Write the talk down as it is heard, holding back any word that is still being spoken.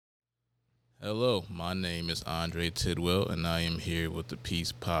Hello, my name is Andre Tidwell, and I am here with the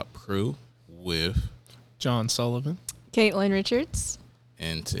Peace Pop crew with, John Sullivan. Caitlin Richards.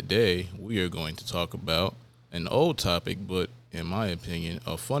 and today we are going to talk about an old topic, but in my opinion,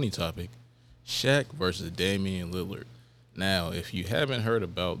 a funny topic: Shaq versus Damian Lillard. Now, if you haven't heard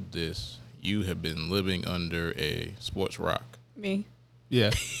about this, you have been living under a sports rock. Me.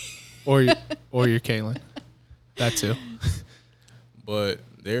 Yeah. or your Caitlin. That too. But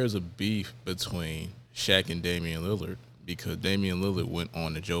there's a beef between Shaq and Damian Lillard because Damian Lillard went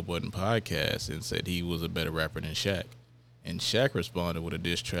on the Joe Budden podcast and said he was a better rapper than Shaq. And Shaq responded with a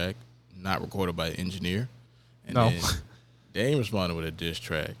diss track, not recorded by an engineer. And No. then Dame responded with a diss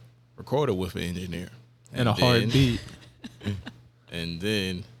track, recorded with an engineer. And a hard then- beat. And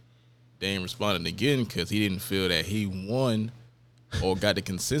then Dame responded again because he didn't feel that he won or got the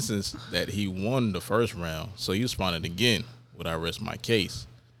consensus that he won the first round. So he responded again with "I rest my case."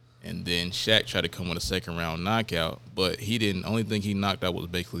 And then Shaq tried to come with a second round knockout, but he didn't. Only thing he knocked out was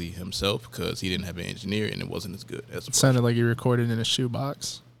basically himself because he didn't have an engineer and it wasn't as good as the It sounded like he recorded in a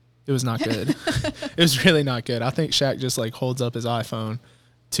shoebox. It was not good. It was really not good. I think Shaq just like holds up his iPhone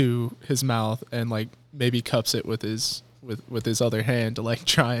to his mouth and like maybe cups it with his other hand to like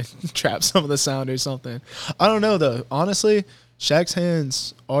try and trap some of the sound or something. I don't know though. Honestly, Shaq's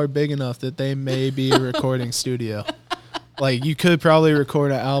hands are big enough that they may be a recording studio. Like you could probably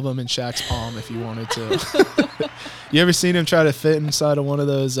record an album in Shaq's palm if you wanted to. You ever seen him try to fit inside of one of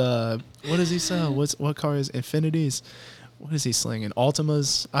those? What does he sell? What car is Infinities? What is he slinging?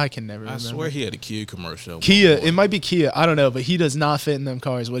 Altimas? I can never I remember. swear he had a Kia commercial. Kia. It might be Kia. I don't know, but he does not fit in them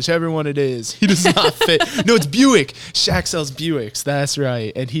cars. Whichever one it is, he does not fit. No, it's Buick. Shaq sells Buicks. That's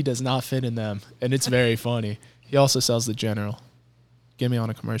right, and he does not fit in them, and it's very funny. He also sells the General. Get me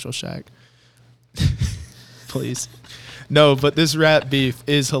on a commercial, Shaq. Please. No, but this rap beef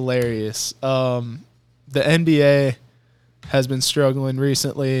is hilarious. The NBA has been struggling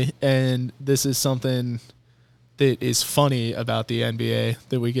recently, and this is something that is funny about the NBA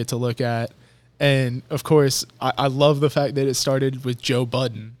that we get to look at. And of course, I love the fact that it started with Joe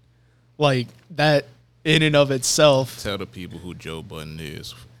Budden. Like that in and of itself. Tell the people who Joe Budden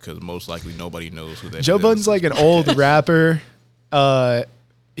is because most likely nobody knows who that Joe is. Budden's like an old rapper.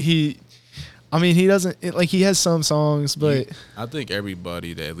 He doesn't like he has some songs, but I think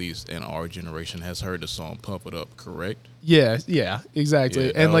everybody that at least in our generation has heard the song "Pump It Up," correct? yeah, exactly.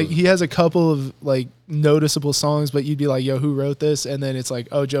 Yeah, that And like was- he has a couple of like noticeable songs, but you'd be like, "Yo, who wrote this?" And then it's like,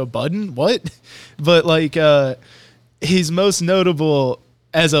 "Oh, Joe Budden, what?" But like, he's most notable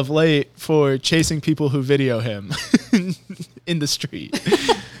as of late for chasing people who video him in the street.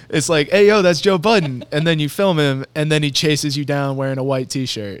 It's like, "Hey, yo, that's Joe Budden," and then you film him, and then he chases you down wearing a white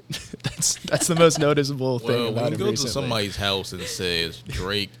T-shirt. That's the most noticeable thing Well, about when him you go recently. to somebody's house and says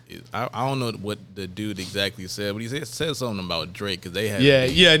Drake, I don't know what the dude exactly said, but he said something about Drake because they had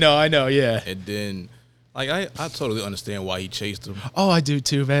no, I know, yeah. and then like I totally understand why he chased him. Oh, I do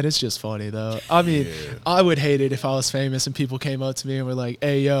too, man. It's just funny though. I mean, Yeah. I would hate it if I was famous and people came up to me and were like,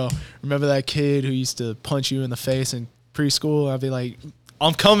 "Hey, yo, remember that kid who used to punch you in the face in preschool?" I'd be like,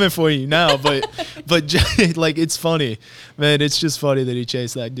 "I'm coming for you now," but like it's funny, man. It's just funny that he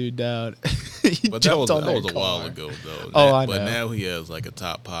chased that dude down. He But that was jumped on a that while car. ago though. Oh, I But know. now he has like a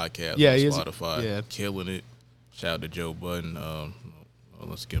top podcast Yeah, on he is- Spotify, yeah. killing it. Shout out to Joe Budden.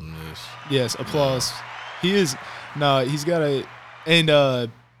 Let's give him this. Yes, applause. He is. No, he's got a.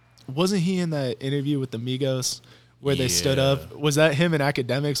 And wasn't he in that interview with the Migos where they stood Yeah. up? Was that him and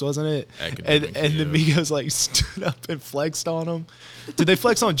Academics? Wasn't it? Academics, and the yeah. Migos like stood up and flexed on him. Did they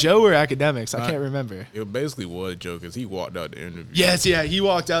flex on Joe or Academics? I can't remember. It basically was Joe because he walked out the interview. Yes, yeah, he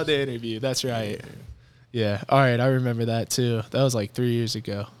walked out the interview. That's right. Yeah. All right, I remember that too. That was like 3 years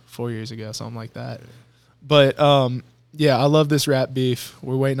ago, 4 years ago, something like that. But yeah, I love this rap beef.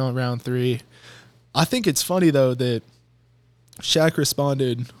 We're waiting on round 3. I think it's funny though that Shaq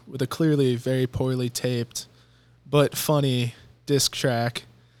responded with a clearly very poorly taped but funny disc track,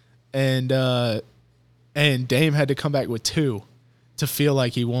 and Dame had to come back with 2 to feel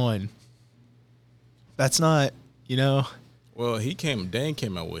like he won. That's not, you know. Well, Dame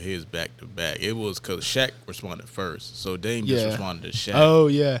came out with his back to back. It was because Shaq responded first, so Dame just Yeah. responded to Shaq. Oh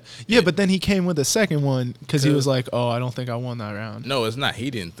yeah, but then he came with a second one because he was like, "Oh, I don't think I won that round." No, it's not.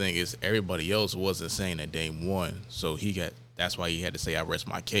 He didn't think it's everybody else wasn't saying that Dame won, so that's why he had to say I rest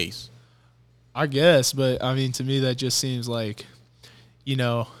my case. I guess, but I mean, to me, that just seems like, you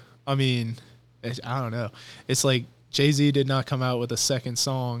know, I mean, I don't know. It's like Jay-Z did not come out with a second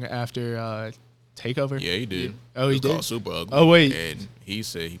song after takeover? Yeah, he did. Oh, he It's did? called Super Ugly. Oh, wait. And he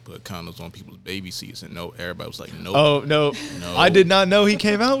said he put condoms on people's baby seats, and no, everybody was like, nope. Oh, no. No. I did not know he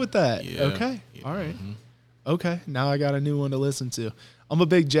came out with that. Yeah. Okay. Yeah. All right. Mhm. Okay. Now I got a new one to listen to. I'm a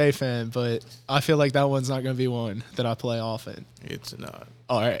big Jay fan, but I feel like that one's not going to be one that I play often. It's not.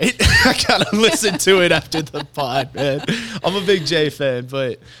 All right. I got to listen to it after the pod, man. I'm a big Jay fan,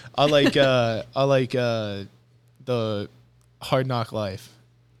 but I like the Hard Knock Life.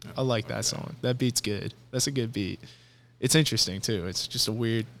 I like that song. That beat's good. That's a good beat. It's interesting too. It's just a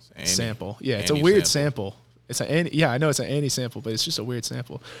weird sample. Yeah, it's a Annie weird sample. sample. It's an yeah, I know it's an Annie sample, but it's just a weird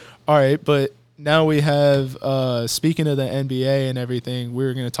sample. All right, but now we have speaking of the NBA and everything,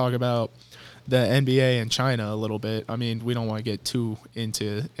 we're going to talk about the NBA and China a little bit. I mean, we don't want to get too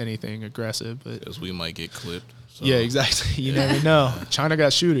into anything aggressive, but Because we might get clipped. So yeah, exactly. You never know. China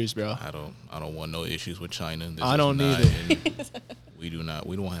got shooters, bro. I don't want no issues with China. This I is don't not either. We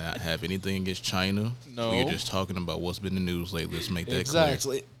don't have anything against China. No. We're just talking about what's been in the news lately. Let's make that clear.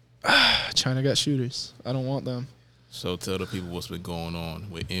 Exactly. China got shooters. I don't want them. So tell the people what's been going on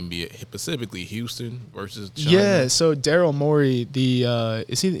with NBA, specifically Houston versus China. Yeah, so Daryl Morey,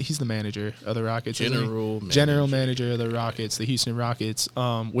 he's the manager of the Rockets, isn't he? General manager of the Rockets, the Houston Rockets,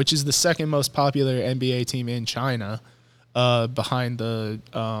 which is the second most popular NBA team in China, behind the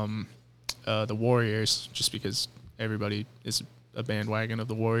Warriors, just because everybody is a bandwagon of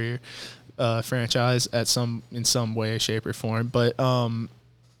the Warrior franchise in some way, shape, or form. But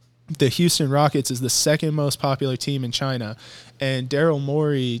the Houston Rockets is the second most popular team in China. And Daryl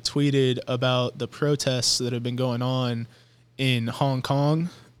Morey tweeted about the protests that have been going on in Hong Kong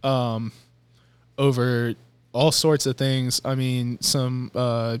over all sorts of things. I mean, some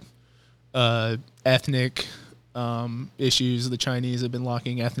ethnic issues. The Chinese have been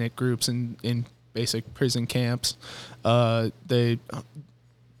locking ethnic groups in basic prison camps. They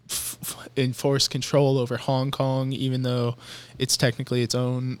enforce control over Hong Kong, even though it's technically its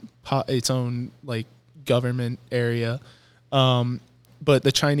own like government area. But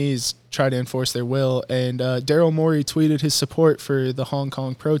the Chinese try to enforce their will. And Daryl Morey tweeted his support for the Hong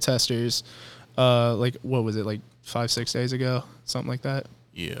Kong protesters. Like what was it, like 5-6 days ago, something like that?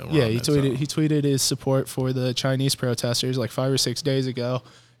 Yeah. Yeah, he tweeted his support for the Chinese protesters like 5 or 6 days ago,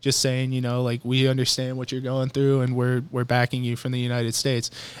 just saying, you know, like, we understand what you're going through and we're backing you from the United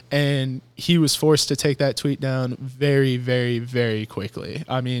States. And he was forced to take that tweet down very, very, very quickly.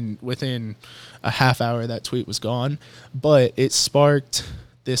 I mean, within a half hour, that tweet was gone. But it sparked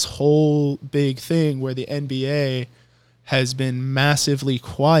this whole big thing where the NBA has been massively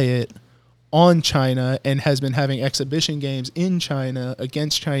quiet on China and has been having exhibition games in China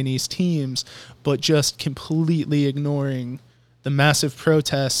against Chinese teams, but just completely ignoring the massive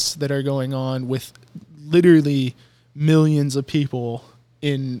protests that are going on with literally millions of people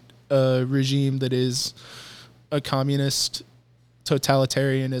in a regime that is a communist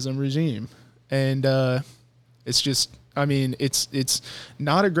totalitarianism regime. And it's just, I mean, it's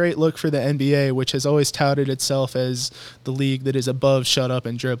not a great look for the NBA, which has always touted itself as the league that is above shut up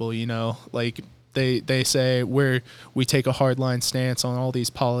and dribble, you know, like they say we take a hardline stance on all these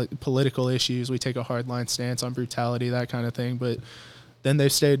political issues. We take a hardline stance on brutality, that kind of thing. But then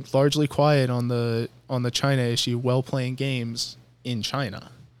they've stayed largely quiet on the China issue while playing games in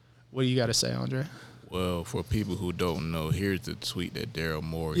China. What do you got to say, Andre? Well, for people who don't know, here's the tweet that Daryl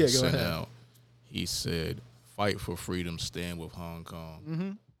Morey sent out. He said, "Fight for freedom, stand with Hong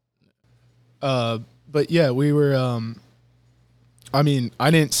Kong." Mm-hmm. But yeah, we were. I mean,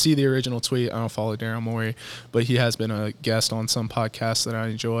 I didn't see the original tweet. I don't follow Daryl Morey, but he has been a guest on some podcasts that I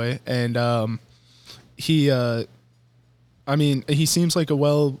enjoy. And he seems like a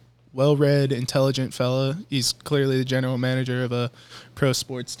well-read, intelligent fella. He's clearly the general manager of a pro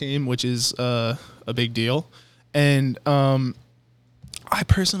sports team, which is a big deal. And I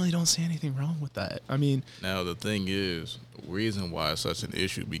personally don't see anything wrong with that. I mean, now the thing is, the reason why it's such an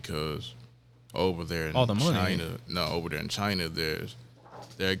issue because over there in all the money. over there in China, they're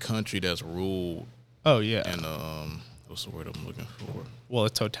a country that's ruled. Oh yeah. And what's the word I'm looking for? Well, a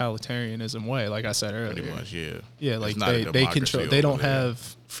totalitarianism way, like I said earlier. Pretty much, yeah. Yeah, like they control. They don't have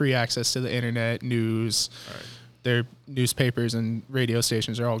free access to the internet, news. Right. Their newspapers and radio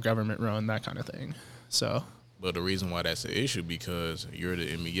stations are all government run, that kind of thing. So. But the reason why that's an issue because you're the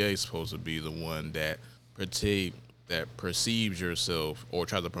NBA supposed to be the one that perceives yourself or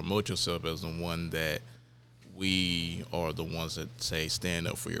tries to promote yourself as the one that we are the ones that say stand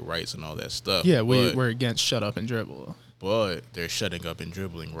up for your rights and all that stuff. Yeah, we're against shut up and dribble. But they're shutting up and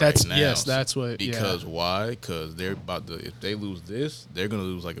dribbling right now. Yes, that's what. Because why? Because they're about to. If they lose this, they're gonna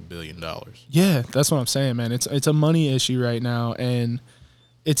lose like $1 billion. Yeah, that's what I'm saying, man. It's a money issue right now, and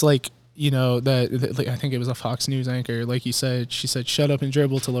it's like you know, that I think it was a Fox News anchor, like you said, she said, "Shut up and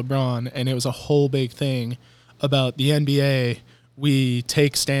dribble" to LeBron, and it was a whole big thing about the NBA. We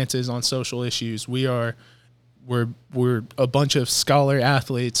take stances on social issues. We're a bunch of scholar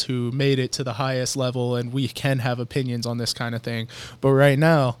athletes who made it to the highest level, and we can have opinions on this kind of thing. But right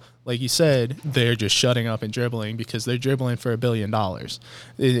now, like you said, they're just shutting up and dribbling because they're dribbling for $1 billion.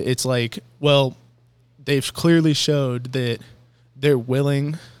 It's like, well, they've clearly showed that they're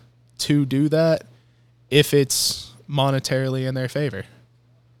willing to do that if it's monetarily in their favor.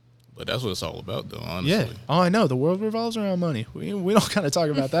 But that's what it's all about, though, honestly. Yeah. Oh, I know. The world revolves around money. We don't kind of talk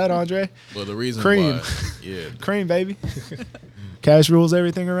about that, Andre. Well, the reason Cream. why, yeah, Cream, baby. Cash rules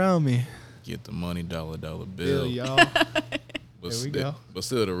everything around me. get the money, dollar bill. Bill, y'all. But There we go. But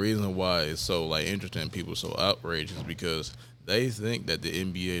still, the reason why it's so like interesting, people are so outraged, is because they think that the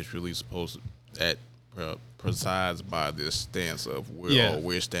NBA is really supposed to presides by this stance of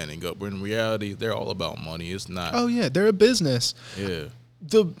we're standing up. But in reality, they're all about money. It's not. Oh yeah, they're a business. Yeah.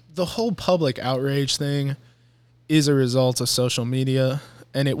 The whole public outrage thing is a result of social media,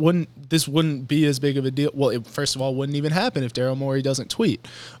 and this wouldn't be as big of a deal. Well, it, first of all, wouldn't even happen if Daryl Morey doesn't tweet.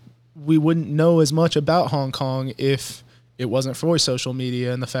 We wouldn't know as much about Hong Kong if it wasn't for social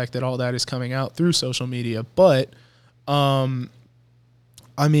media and the fact that all that is coming out through social media. But, I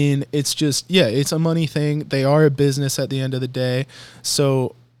mean, it's just, yeah, it's a money thing. They are a business at the end of the day.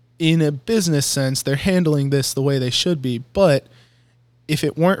 So in a business sense, they're handling this the way they should be. But if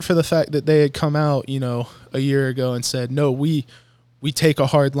it weren't for the fact that they had come out, you know, a year ago and said, no, we take a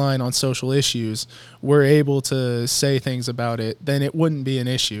hard line on social issues, we're able to say things about it, then it wouldn't be an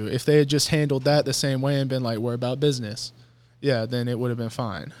issue. If they had just handled that the same way and been like, we're about business, yeah, then it would have been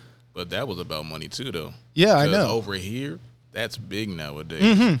fine. But that was about money too, though. Yeah, I know. Over here, that's big nowadays.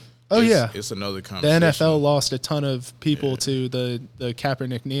 Mm-hmm. Oh, yeah. It's another The conversation. NFL lost a ton of people to the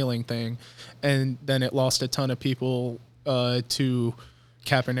Kaepernick kneeling thing, and then it lost a ton of people to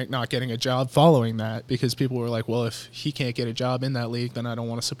Kaepernick not getting a job following that, because people were like, well, if he can't get a job in that league, then I don't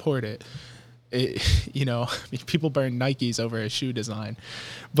want to support it. You know, people burn Nikes over a shoe design.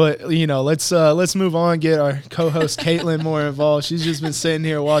 But, you know, let's move on, get our co-host Caitlin more involved. She's just been sitting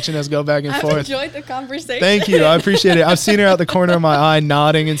here watching us go back and forth. I've enjoyed the conversation. Thank you. I appreciate it. I've seen her out the corner of my eye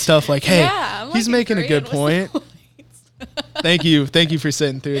nodding and stuff like, hey, Yeah, he's making a good agreeing point. with Thank you for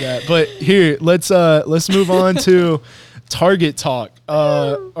sitting through that. But here, let's move on to Target talk.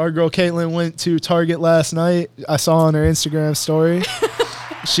 Our girl Caitlin went to Target last night. I saw on her Instagram story.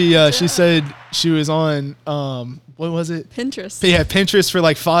 She said she was on what was it? Pinterest. Yeah, Pinterest for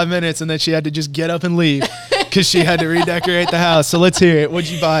like 5 minutes, and then she had to just get up and leave because she had to redecorate the house. So let's hear it. What'd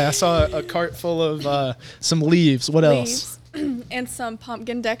you buy? I saw a cart full of some leaves. What else? And some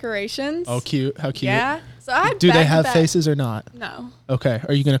pumpkin decorations. Oh, cute. How cute. Yeah. So I Do they have faces or not? No. Okay.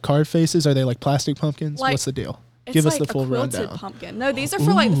 Are you going to carve faces? Are they like plastic pumpkins? Like, What's the deal? It's Give us like the full a quilted rundown. pumpkin. No, these are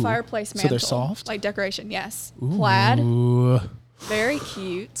for like the Ooh. fireplace So mantle. they're soft? Like decoration, yes. Plaid. Ooh. Very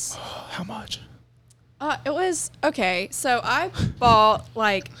cute. How much? It was okay. So I bought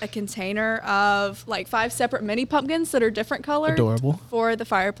like a container of like 5 separate mini pumpkins that are different colors. Adorable. For the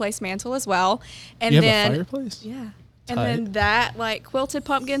fireplace mantle as well. And You then have a fireplace? yeah. And Tight. then that like quilted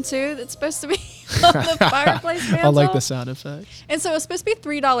pumpkin too that's supposed to be on the fireplace mantle. I like the sound effects. And so it's supposed to be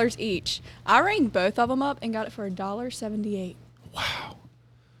 $3 each. I rang both of them up and got it for $1.78.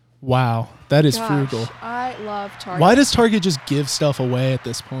 Wow. That is Gosh, frugal. I love Target. Why does Target just give stuff away at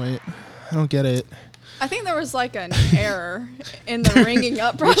this point? I don't get it. I think there was like an error in the ringing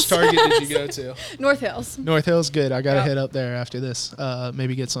up process. Which Target did you go to? North Hills. North Hill's good. I got to Yep. head up there after this.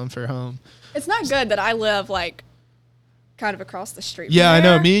 Maybe get some for home. It's not good that I live like kind of across the street. Yeah, from I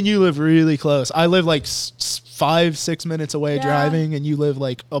know. there. Me and you live really close. I live like 5-6 minutes away Yeah. driving, and you live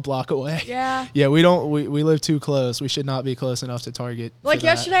like a block away. Yeah. Yeah, we live too close. We should not be close enough to Target. for Like that.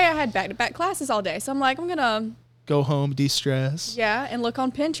 yesterday, I had back-to-back classes all day, so I'm like, I'm gonna Go home, de-stress. and look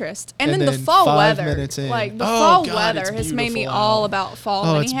on Pinterest. And, And then the then fall 5 weather, minutes in. like the Oh, fall God, it's weather has made me beautiful all out. about fall.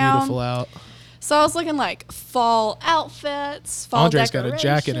 Oh, it's anyhow. beautiful out. So I was looking like fall outfits, fall Andre's got a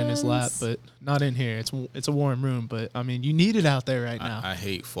jacket in his lap, decorations. but not in here. It's a warm room, but I mean, you need it out there right now. I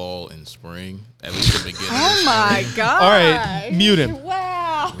hate fall and spring. At least the beginning. Oh my god! All right, mute him.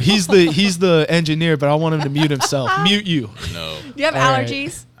 Wow. He's the engineer, but I want him to mute himself. Mute you. No, Do you have All right.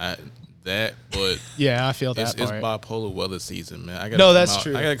 allergies? but Yeah, I feel it's that part. bipolar weather season, man. No, that's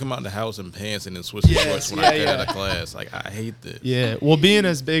true. I gotta come out the house in pants and then switch to Yes, shorts when yeah, I get yeah. out of class. Like I hate this. Yeah. Well, being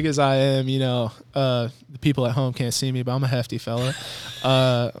as big as I am, you know, the people at home can't see me, but I'm a hefty fella.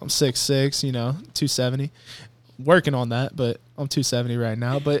 I'm 6'6", you know, 270. Working on that, but I'm 270 right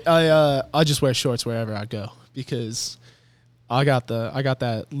now. But I just wear shorts wherever I go because I got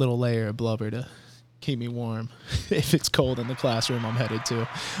that little layer of blubber to keep me warm if it's cold in the classroom I'm headed to.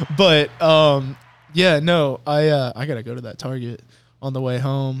 But yeah, no, I gotta go to that Target on the way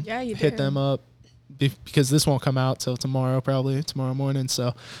home. Yeah, you hit do. them up because this won't come out till tomorrow morning.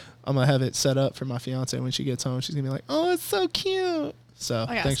 So I'm gonna have it set up for my fiance when she gets home. She's gonna be like, "Oh, it's so cute." So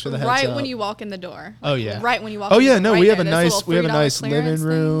Oh, yeah, thanks so for the heads right up. when you walk in the door. Oh yeah. Right when you walk. Oh in yeah, the no, door, we right have a there, those nice little $3 living clearance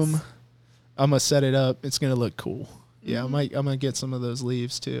room. things. I'm gonna set it up. It's gonna look cool. Yeah, Mm-hmm. I'm gonna get some of those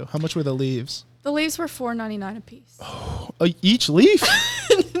leaves too. How much were the leaves? The leaves were $4.99 a piece. Each leaf?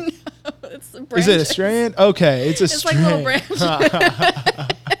 It's the Is it a branches. strand? Okay, it's a It's like strand. little branches. I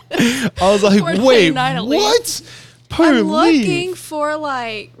was like, wait, $4.99 a leaf. what? Per I'm looking leaf? for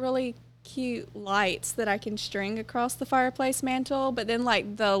like really cute lights that I can string across the fireplace mantle, but then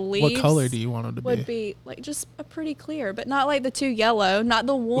like the leaves. What color do you want them to would be? be like just a pretty clear, but not like the too yellow, not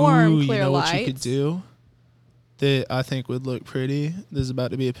the warm Ooh, clear you know lights. what you could do that I think would look pretty? This is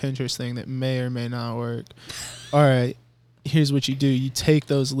about to be a Pinterest thing that may or may not work. All right, here's what you do. You take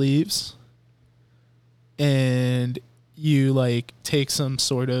those leaves and you like take some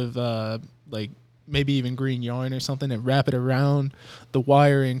sort of like maybe even green yarn or something and wrap it around the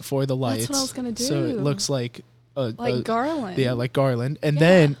wiring for the lights. That's what I was gonna So it do. looks like Like garland. Yeah, like garland. And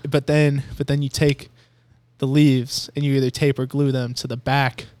Yeah. but then you take the leaves and you either tape or glue them to the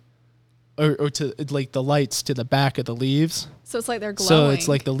back or to like the lights to the back of the leaves. So it's like they're glowing. So it's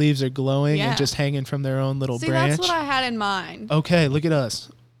like the leaves are glowing Yeah. and just hanging from their own little See, branch. that's what I had in mind. Okay, look at us.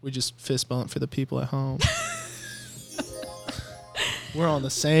 We just fist bump for the people at home. We're on the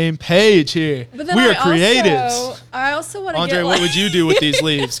same page here. But then We are I creatives. I also want to Andre, get what like, would you do with these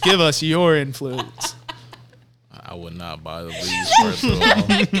leaves? Give us your influence. I would not buy the leaves first of all.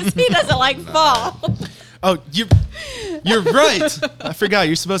 because he doesn't like fall. Oh, you're right. I forgot.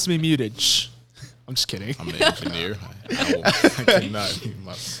 You're supposed to be muted. Shh. I'm just kidding. I'm an engineer. I cannot.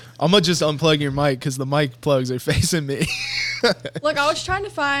 I'm gonna just unplug your mic because the mic plugs are facing me. Look, I was trying to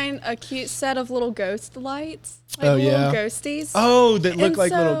find a cute set of little ghost lights, like Oh, little yeah. ghosties. Oh, that look And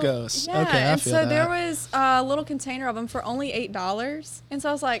like little so- ghosts. Yeah, Okay, I and feel so that. there was a little container of them for only $8, and so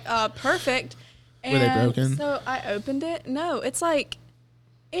I was like, perfect. And Were they broken? So I opened it. No, it's like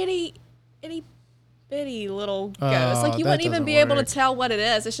itty bitty little ghost. Oh, Like you that wouldn't even doesn't be able to work. tell what it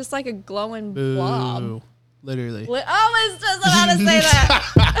is. It's just like a glowing blob. Boo. Literally. I was just about to say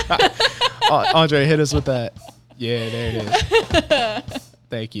that. Andre, hit us with that. Yeah, there it is.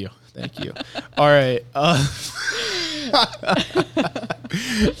 Thank you. All right. All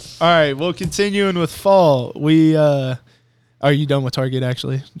right. Well, continuing with fall, we are you done with Target?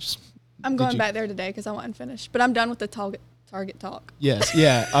 Actually, just I'm going you- back there today because I wasn't finished. But I'm done with the Target talk. yes,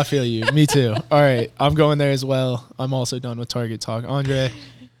 yeah. I feel you. Me too. All right, I'm going there as well. I'm also done with Target talk. Andre,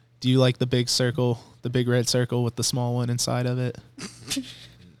 do you like the big circle, the big red circle with the small one inside of it?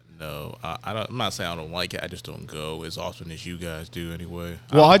 No, I don't. I'm not saying I don't like it. I just don't go as often as you guys do, anyway.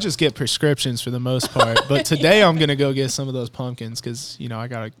 Well, I just get prescriptions for the most part, but today I'm gonna go get some of those pumpkins because I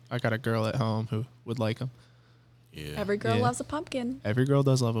got a girl at home who would like them. Yeah, Every girl Yeah. loves a pumpkin. Every girl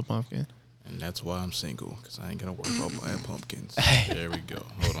does love a pumpkin. and that's why I'm single, because I ain't gonna work on buying pumpkins. There we go.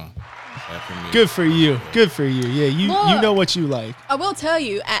 Hold on. Clap for me. Good for you. Good for you. Yeah, you Look. know what you like. I will tell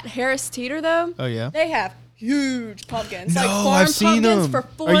you, at Harris Teeter though, Oh yeah. they have huge pumpkins. No, like farm I've seen pumpkins them.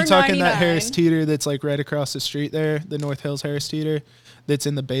 for Are you talking that $4.99. Harris Teeter that's like right across the street there, the North Hills Harris Teeter, that's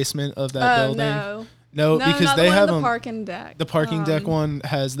in the basement of that Oh building? no. No, No, because not they the one have in the them. parking deck. The parking deck one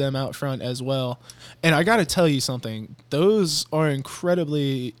has them out front as well. And I got to tell you something. Those are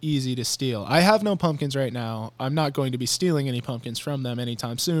incredibly easy to steal. I have no pumpkins right now. I'm not going to be stealing any pumpkins from them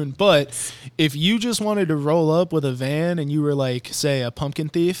anytime soon. But if you just wanted to roll up with a van and you were like, say, a pumpkin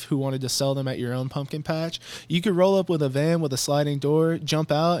thief who wanted to sell them at your own pumpkin patch, you could roll up with a van with a sliding door,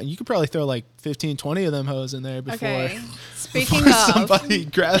 jump out, and you could probably throw like 15, 20 of them hoes in there before, Okay. Speaking before of, somebody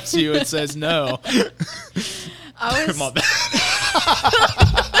grabs you and says no. I was My bad.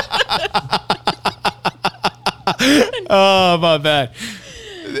 Oh, my bad.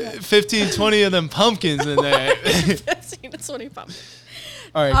 15, 20 of them pumpkins in there. 15 to 25.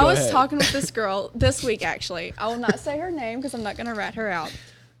 All right, I go was ahead. talking with this girl this week, actually. I will not say her name because I'm not going to rat her out.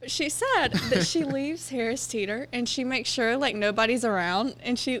 But she said that she leaves Harris Teeter and she makes sure like nobody's around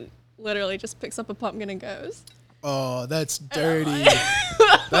and she literally just picks up a pumpkin and goes. Oh, that's dirty.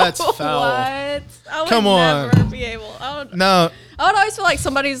 That's foul. What? I would Come on. never be able. I would No, always feel like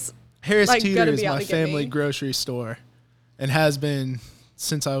somebody's Harris like, Teeter gotta is be out my to get family me. grocery store and has been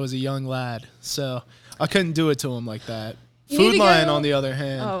since I was a young lad. So I couldn't do it to him like that. You need Food to Lion, go- on the other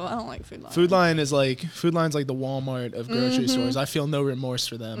hand, Oh, I don't like Food Lion. Food Line's like the Walmart of grocery Mm-hmm. stores. I feel no remorse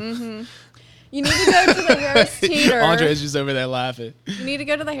for them. You need to go to the Harris Teeter. Andre's just over there laughing. You need to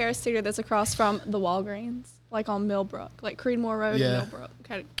go to the Harris Teeter that's across from the Walgreens, like on Millbrook, like Creedmoor Road Yeah. and Millbrook.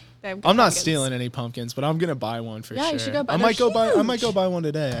 Okay, I'm not stealing any pumpkins, but I'm gonna buy one for sure. Yeah, you should go buy. I might go buy one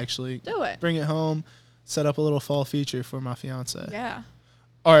today. Actually, Do it. Bring it home, set up a little fall feature for my fiance. Yeah.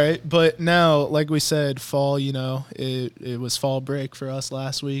 All right, but now, like we said, fall. You know, it was fall break for us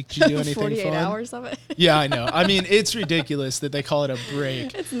last week. Did you do anything 48 fun? hours of it. Yeah, I know. I mean, it's ridiculous that they call it a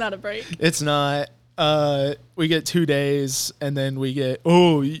break. It's not a break. It's not. We get 2 days, and then we get.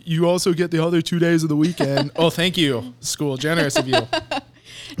 Oh, you also get the other 2 days of the weekend. Oh, thank you, school. Generous of you.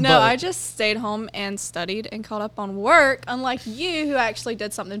 No, But- I just stayed home and studied and caught up on work, unlike you who actually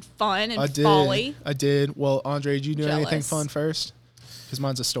did something fun and folly. I did. Well, Andre, did you do anything Jealous. fun first? Because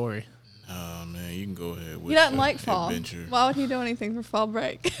mine's a story. Oh man, you can go ahead with He doesn't the like fall. adventure. Why would he do anything for fall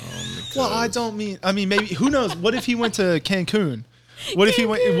break? Well, I Because- don't mean. I mean, maybe. Who knows? What if he went to Cancun? What if he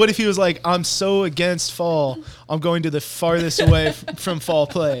went? What if he was like, I'm so against fall, I'm going to the farthest away from fall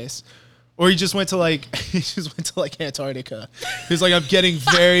place, or he just went to like Antarctica. He's like, I'm getting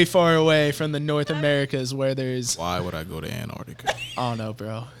very far away from the North Americas where there's. Why would I go to Antarctica? I don't know,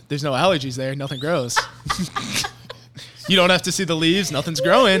 bro. There's no allergies there. Nothing grows. You don't have to see the leaves. Nothing's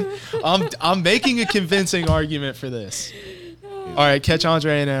growing. I'm making a convincing argument for this. All right, catch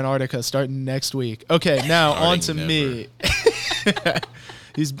Andre in Antarctica starting next week. Okay, now on to Starting me.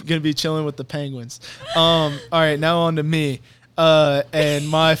 He's gonna be chilling with the penguins. All right, now on to me and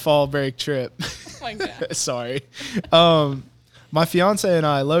my fall break trip. Oh my God. Sorry. My fiance and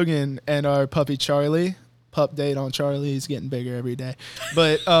I, Logan, and our puppy Charlie. Pup date on Charlie. He's getting bigger every day.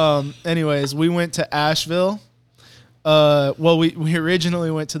 But anyways, we went to Asheville. Well, we originally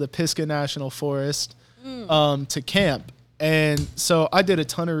went to the Pisgah National Forest to camp. And so I did a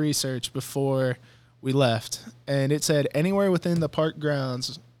ton of research before we left. And it said anywhere within the park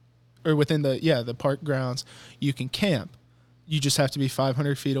grounds, or within the park grounds, you can camp. You just have to be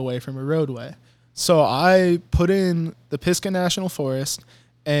 500 feet away from a roadway. So I put in the Pisgah National Forest,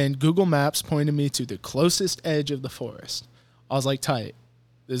 and Google Maps pointed me to the closest edge of the forest. I was like, tight.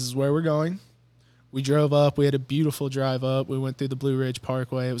 This is where we're going. We drove up. We had a beautiful drive up. We went through the Blue Ridge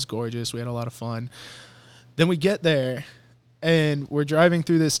Parkway. It was gorgeous. We had a lot of fun. Then we get there, and we're driving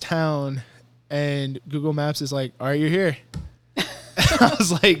through this town, and Google Maps is like, all right, you're here. I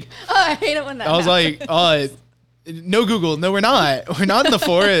was like, Oh, I hate it when that happens. no, Google, no, we're not. We're not in the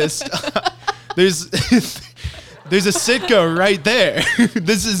forest. There's a Sitco right there.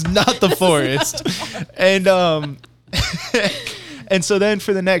 This is not the forest. And and so then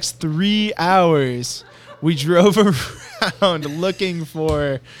for the next 3 hours, we drove around looking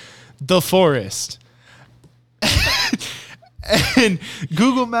for the forest. And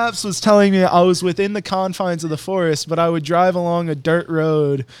Google Maps was telling me I was within the confines of the forest, but I would drive along a dirt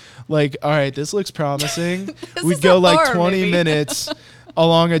road like, all right, this looks promising. We'd is go a like horror 20 movie. minutes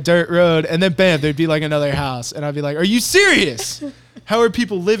along a dirt road, and then bam, there'd be like another house. And I'd be like, are you serious? How are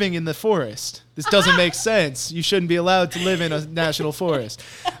people living in the forest? This doesn't make sense. You shouldn't be allowed to live in a national forest.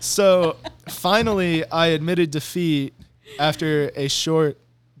 So finally, I admitted defeat after a short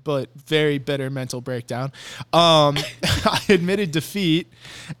but very bitter mental breakdown. I admitted defeat,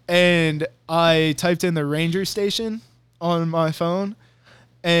 and I typed in the ranger station on my phone,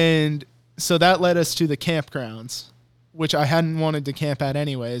 and so that led us to the campgrounds, which I hadn't wanted to camp at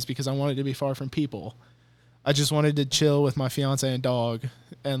anyways because I wanted to be far from people. I just wanted to chill with my fiance and dog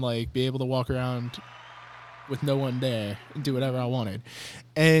and like be able to walk around with no one there and do whatever I wanted.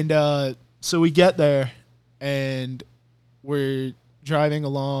 And so we get there, and we're driving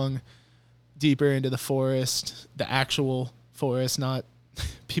along deeper into the forest, the actual forest, not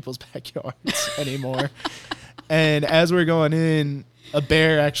people's backyards anymore. And as we're going in, a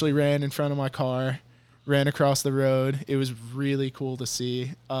bear actually ran in front of my car, ran across the road. It was really cool to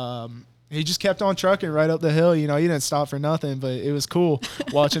see. He just kept on trucking right up the hill. You know, he didn't stop for nothing, but it was cool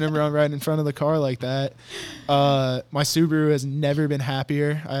watching him run right in front of the car like that. My Subaru has never been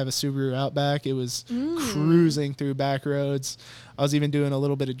happier. I have a Subaru Outback. It was cruising through back roads. I was even doing a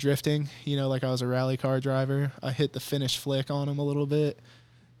little bit of drifting, you know, like I was a rally car driver. I hit the Finnish flick on him a little bit.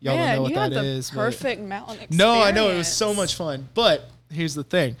 Y'all don't know what that is. Man, you had the perfect mountain experience. No, I know. It was so much fun. But here's the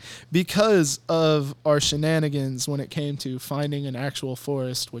thing. Because of our shenanigans when it came to finding an actual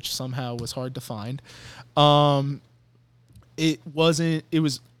forest, which somehow was hard to find, it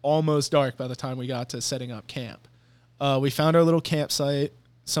was almost dark by the time we got to setting up camp. We found our little campsite.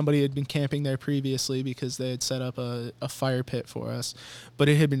 Somebody had been camping there previously because they had set up a fire pit for us. But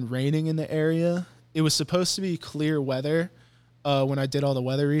it had been raining in the area. It was supposed to be clear weather when I did all the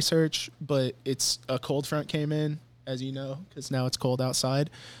weather research, but a cold front came in, as you know, because now it's cold outside.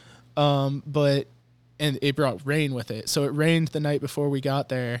 But it brought rain with it. So it rained the night before we got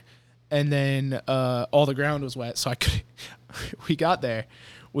there, and then all the ground was wet. So we got there.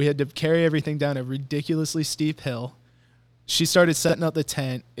 We had to carry everything down a ridiculously steep hill. She started setting up the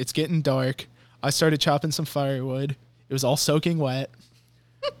tent. It's getting dark. I started chopping some firewood. It was all soaking wet.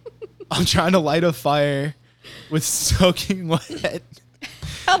 I'm trying to light a fire with soaking wet.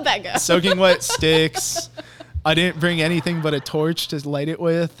 How'd that go? Soaking wet sticks. I didn't bring anything but a torch to light it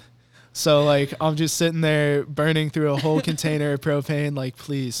with. So, like, I'm just sitting there burning through a whole container of propane. Like,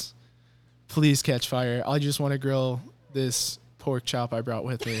 please catch fire. I just want to grill this pork chop I brought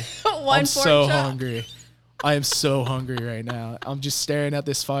with me. I'm so hungry. I am so hungry right now. I'm just staring at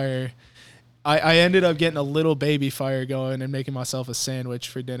this fire. I ended up getting a little baby fire going and making myself a sandwich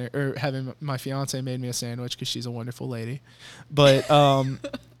for dinner, or having my fiance made me a sandwich because she's a wonderful lady. But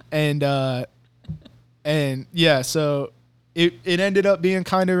and yeah, so it ended up being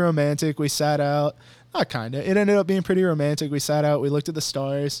kind of romantic. We sat out, not kind of. It ended up being pretty romantic. We sat out. We looked at the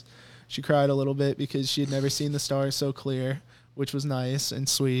stars. She cried a little bit because she had never seen the stars so clear, which was nice and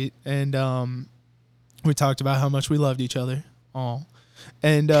sweet. And we talked about how much we loved each other. Aw.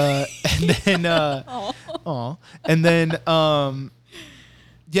 And then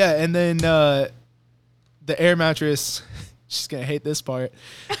the air mattress, she's gonna hate this part,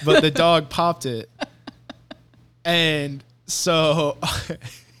 but the dog popped it, and so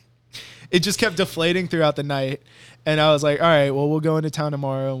it just kept deflating throughout the night. And I was like, all right, well, we'll go into town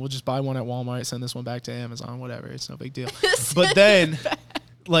tomorrow and we'll just buy one at Walmart, send this one back to Amazon, whatever, it's no big deal. But then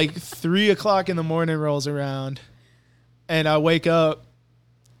like 3 o'clock in the morning rolls around and I wake up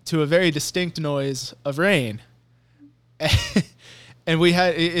to a very distinct noise of rain. And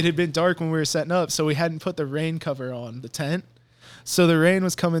it had been dark when we were setting up, so we hadn't put the rain cover on the tent. So the rain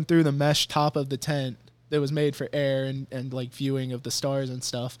was coming through the mesh top of the tent that was made for air and like viewing of the stars and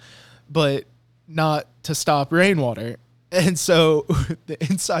stuff, but not to stop rainwater. And so the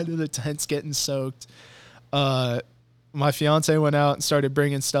inside of the tent's getting soaked. My fiance went out and started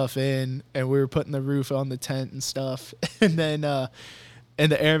bringing stuff in, and we were putting the roof on the tent and stuff. And then, and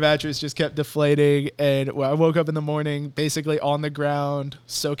the air mattress just kept deflating. And I woke up in the morning basically on the ground,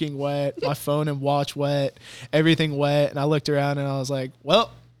 soaking wet, my phone and watch wet, everything wet. And I looked around and I was like,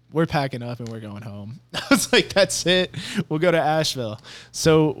 well, we're packing up and we're going home. I was like, that's it. We'll go to Asheville.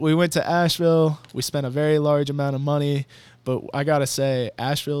 So we went to Asheville. We spent a very large amount of money. But I got to say,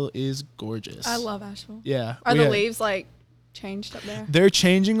 Asheville is gorgeous. I love Asheville. Yeah. Are the leaves like changed up there? They're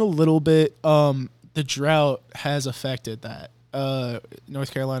changing a little bit. The drought has affected that.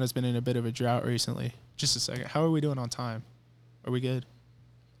 North Carolina's been in a bit of a drought recently. Just a second. How are we doing on time? Are we good?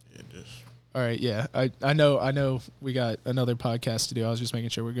 Yeah, just. All right. Yeah. I know we got another podcast to do. I was just making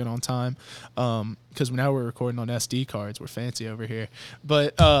sure we're good on time. Because now we're recording on SD cards. We're fancy over here.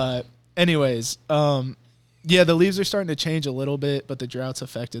 But anyways, yeah, the leaves are starting to change a little bit, but the drought's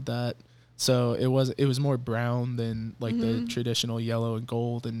affected that. So it was more brown than like the traditional yellow and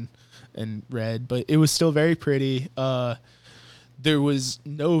gold and red, but it was still very pretty. There was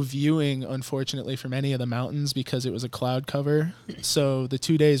no viewing, unfortunately, from any of the mountains because it was a cloud cover. So the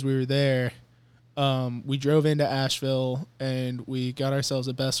 2 days we were there, we drove into Asheville and we got ourselves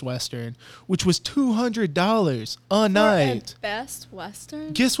a Best Western, which was $200 a night. Best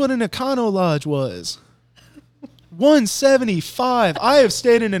Western? Guess what an Econo Lodge was? $175. I have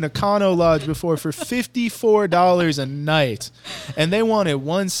stayed in an Econo Lodge before for $54 a night, and they wanted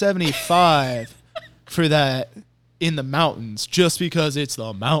 $175 for that in the mountains just because it's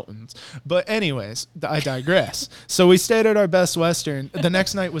the mountains. But anyways, I digress. So we stayed at our Best Western. The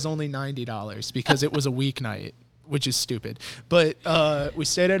next night was only $90 because it was a weeknight, which is stupid. But we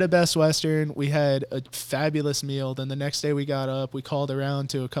stayed at a Best Western. We had a fabulous meal. Then the next day we got up. We called around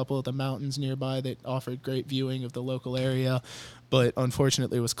to a couple of the mountains nearby that offered great viewing of the local area. But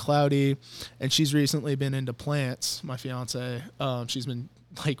unfortunately it was cloudy. And she's recently been into plants, my fiance. She's been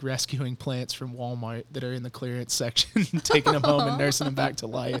like rescuing plants from Walmart that are in the clearance section, taking them home and nursing them back to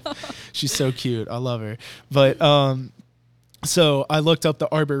life. She's so cute. I love her. But so I looked up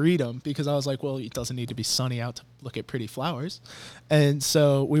the Arboretum because I was like, well, it doesn't need to be sunny out to look at pretty flowers. And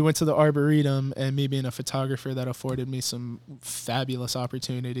so we went to the Arboretum, and me being a photographer, that afforded me some fabulous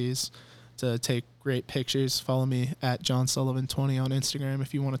opportunities to take great pictures. Follow me at John Sullivan20 on Instagram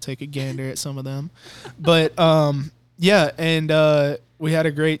if you want to take a gander at some of them. But yeah, and we had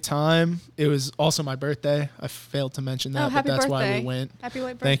a great time. It was also my birthday. I failed to mention that, but that's why we went. Happy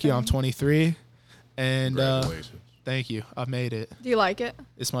late birthday. Thank you. I'm 23. And Congratulations. thank you. I made it. Do you like it?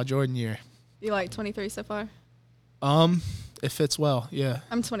 It's my Jordan year. You like 23 so far? It fits well. Yeah.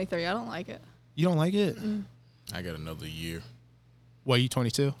 I'm 23. I don't like it. You don't like it? I got another year. What, you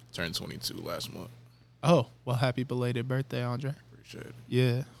 22? Turned 22 last month. Oh, well, happy belated birthday, Andre. Appreciate it.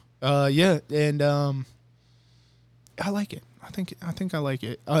 Yeah. Yeah, and I like it. I think I like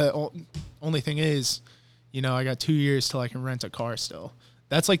it. Only thing is, you know, I got 2 years till I can rent a car still.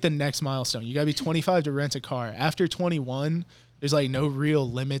 That's like the next milestone. You got to be 25 to rent a car. After 21, there's like no real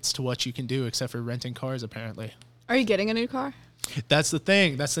limits to what you can do except for renting cars, apparently. Are you getting a new car? That's the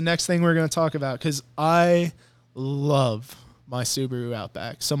thing. That's the next thing we're going to talk about, because I love my Subaru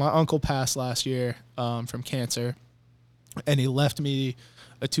Outback. So my uncle passed last year from cancer, and he left me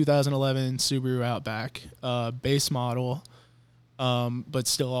a 2011 Subaru Outback, base model, but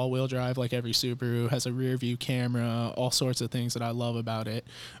still all-wheel drive like every Subaru, has a rear view camera, all sorts of things that I love about it.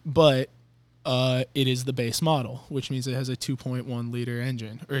 But it is the base model, which means it has a 2.1 liter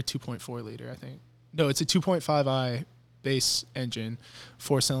engine, or a 2.4 liter, I think. No, it's a 2.5i base engine,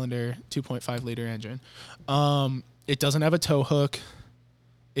 4-cylinder, 2.5 liter engine. It doesn't have a tow hook.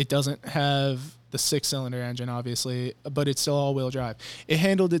 It doesn't have the 6-cylinder engine, obviously, but it's still all-wheel drive. It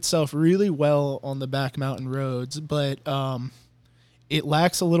handled itself really well on the back mountain roads, but it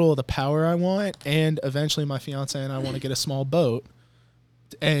lacks a little of the power I want, and eventually my fiance and I want to get a small boat,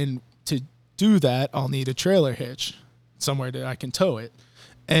 and to do that, I'll need a trailer hitch, somewhere that I can tow it.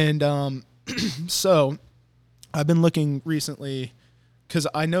 And so I've been looking recently, because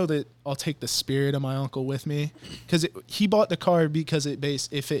I know that I'll take the spirit of my uncle with me, because he bought the car because it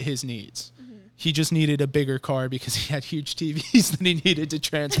fit his needs. Mm-hmm. He just needed a bigger car because he had huge TVs that he needed to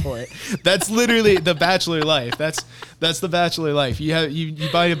transport. That's literally the bachelor life. That's the bachelor life. You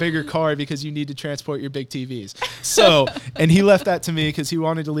buy a bigger car because you need to transport your big TVs. So, and he left that to me because he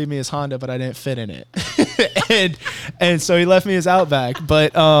wanted to leave me his Honda, but I didn't fit in it. and so he left me his Outback.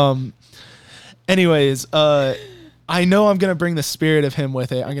 But anyways, I know I'm going to bring the spirit of him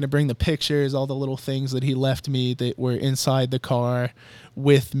with it. I'm going to bring the pictures, all the little things that he left me that were inside the car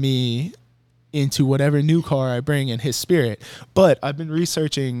with me into whatever new car I bring in his spirit. But I've been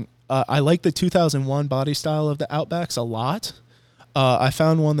researching. I like the 2001 body style of the Outbacks a lot. I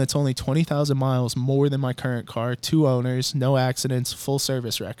found one that's only 20,000 miles more than my current car, 2 owners, no accidents, full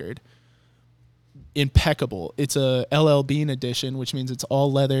service record. Impeccable. It's a LL Bean edition, which means it's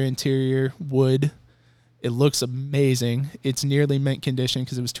all leather interior, wood. It looks amazing. It's nearly mint condition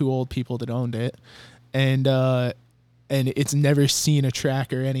because it was 2 old people that owned it. And it's never seen a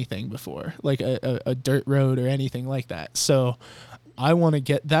track or anything before, like a dirt road or anything like that. So I want to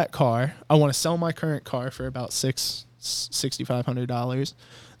get that car. I want to sell my current car for about $6,500,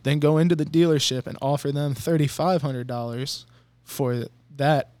 then go into the dealership and offer them $3,500 for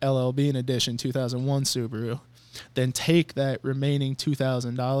that LL Bean edition 2001 Subaru. Then take that remaining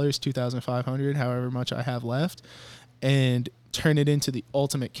 $2,000, $2,500, however much I have left, and turn it into the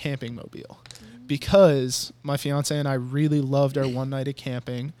ultimate camping mobile. Because my fiance and I really loved our one night of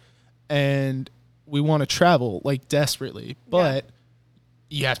camping, and we want to travel like desperately, but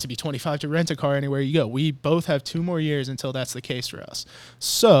you have to be 25 to rent a car anywhere you go. We both have 2 more years until that's the case for us.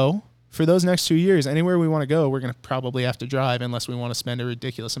 So for those next 2 years, anywhere we want to go, we're going to probably have to drive unless we want to spend a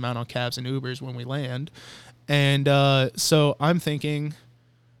ridiculous amount on cabs and Ubers when we land. And so I'm thinking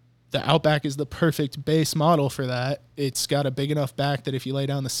the Outback is the perfect base model for that. It's got a big enough back that if you lay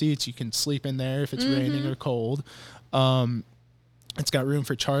down the seats, you can sleep in there if it's raining or cold. It's got room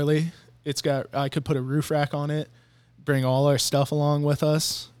for Charlie. I could put a roof rack on it, bring all our stuff along with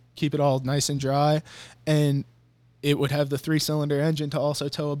us, keep it all nice and dry, and it would have the 3-cylinder engine to also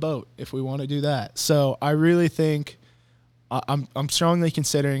tow a boat if we want to do that. So I really think I'm strongly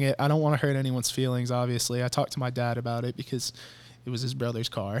considering it. I don't want to hurt anyone's feelings, obviously. I talked to my dad about it because it was his brother's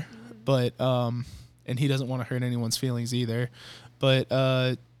car, but and he doesn't want to hurt anyone's feelings either.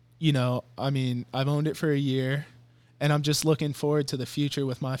 But you know, I mean, I've owned it for a year, and I'm just looking forward to the future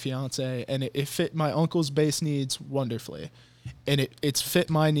with my fiance. And it fit my uncle's base needs wonderfully, and it's fit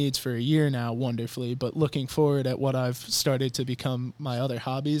my needs for a year now wonderfully. But looking forward at what I've started to become my other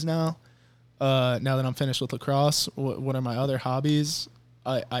hobbies now. Now that I'm finished with lacrosse, what are my other hobbies?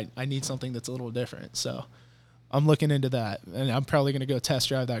 I need something that's a little different. So I'm looking into that, and I'm probably going to go test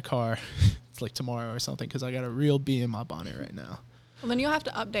drive that car like tomorrow or something, because I got a real bee in my bonnet right now. Well, then you'll have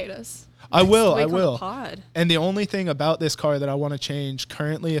to update us. I will. Pod. And the only thing about this car that I want to change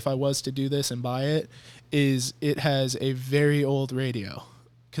currently, if I was to do this and buy it, is it has a very old radio.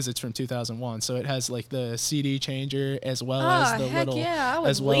 Because it's from 2001. So it has like the CD changer as well as the heck little. Yeah, I would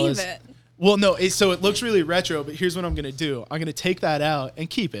as well leave as, it. Well, no, so it looks really retro, but here's what I'm going to do. I'm going to take that out and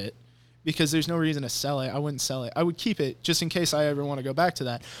keep it because there's no reason to sell it. I wouldn't sell it. I would keep it just in case I ever want to go back to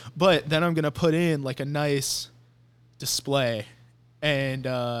that. But then I'm going to put in like a nice display and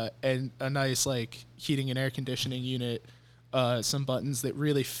a nice like heating and air conditioning unit some buttons that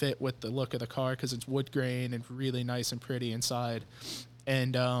really fit with the look of the car because it's wood grain and really nice and pretty inside.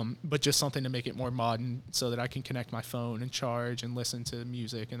 And but just something to make it more modern so that I can connect my phone and charge and listen to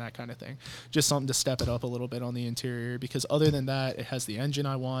music and that kind of thing. Just something to step it up a little bit on the interior, because other than that, it has the engine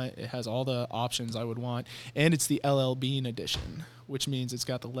I want, it has all the options I would want, and it's the LL Bean edition, which means it's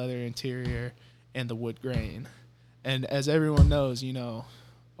got the leather interior and the wood grain. And as everyone knows, you know,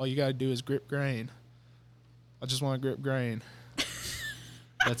 all you got to do is grip grain. I just want to grip grain.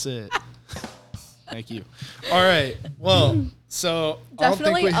 That's it. Thank you. All right. Well, so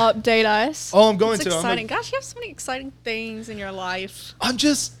Definitely update us. Oh, I'm going it's to. Exciting. Gosh, you have so many exciting things in your life. I'm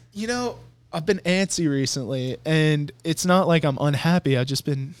just, you know, I've been antsy recently, and it's not like I'm unhappy. I've just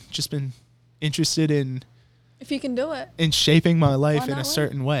been interested in If you can do it. in shaping my life Why in a not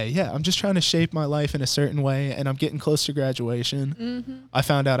certain way. Yeah, I'm just trying to shape my life in a certain way, and I'm getting close to graduation. Mm-hmm. I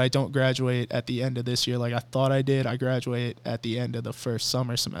found out I don't graduate at the end of this year like I thought I did. I graduate at the end of the first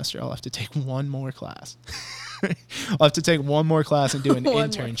summer semester. I'll have to take one more class. I'll have to take one more class and do an One more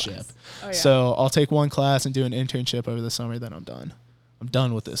internship. class. Oh, yeah. So I'll take one class and do an internship over the summer, then I'm done. I'm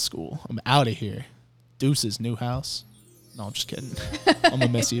done with this school. I'm out of here. Deuces, new house. No, I'm just kidding. I'm going to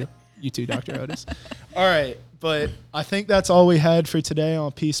miss you. You too, Dr. Otis. All right. But I think that's all we had for today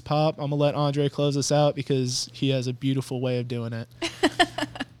on Peace Pop. I'm going to let Andre close us out because he has a beautiful way of doing it.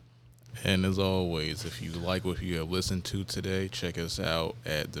 And as always, if you like what you have listened to today, check us out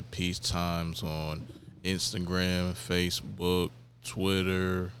at the Peace Times on Instagram, Facebook,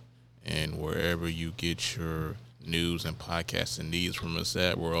 Twitter, and wherever you get your news and podcasting needs from us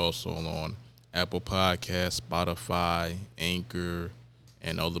at. We're also on Apple Podcasts, Spotify, Anchor,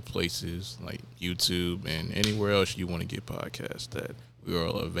 and other places like YouTube and anywhere else you want to get podcasts that we are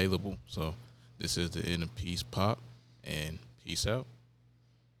available. So this is the end of Peace Pop, and peace out.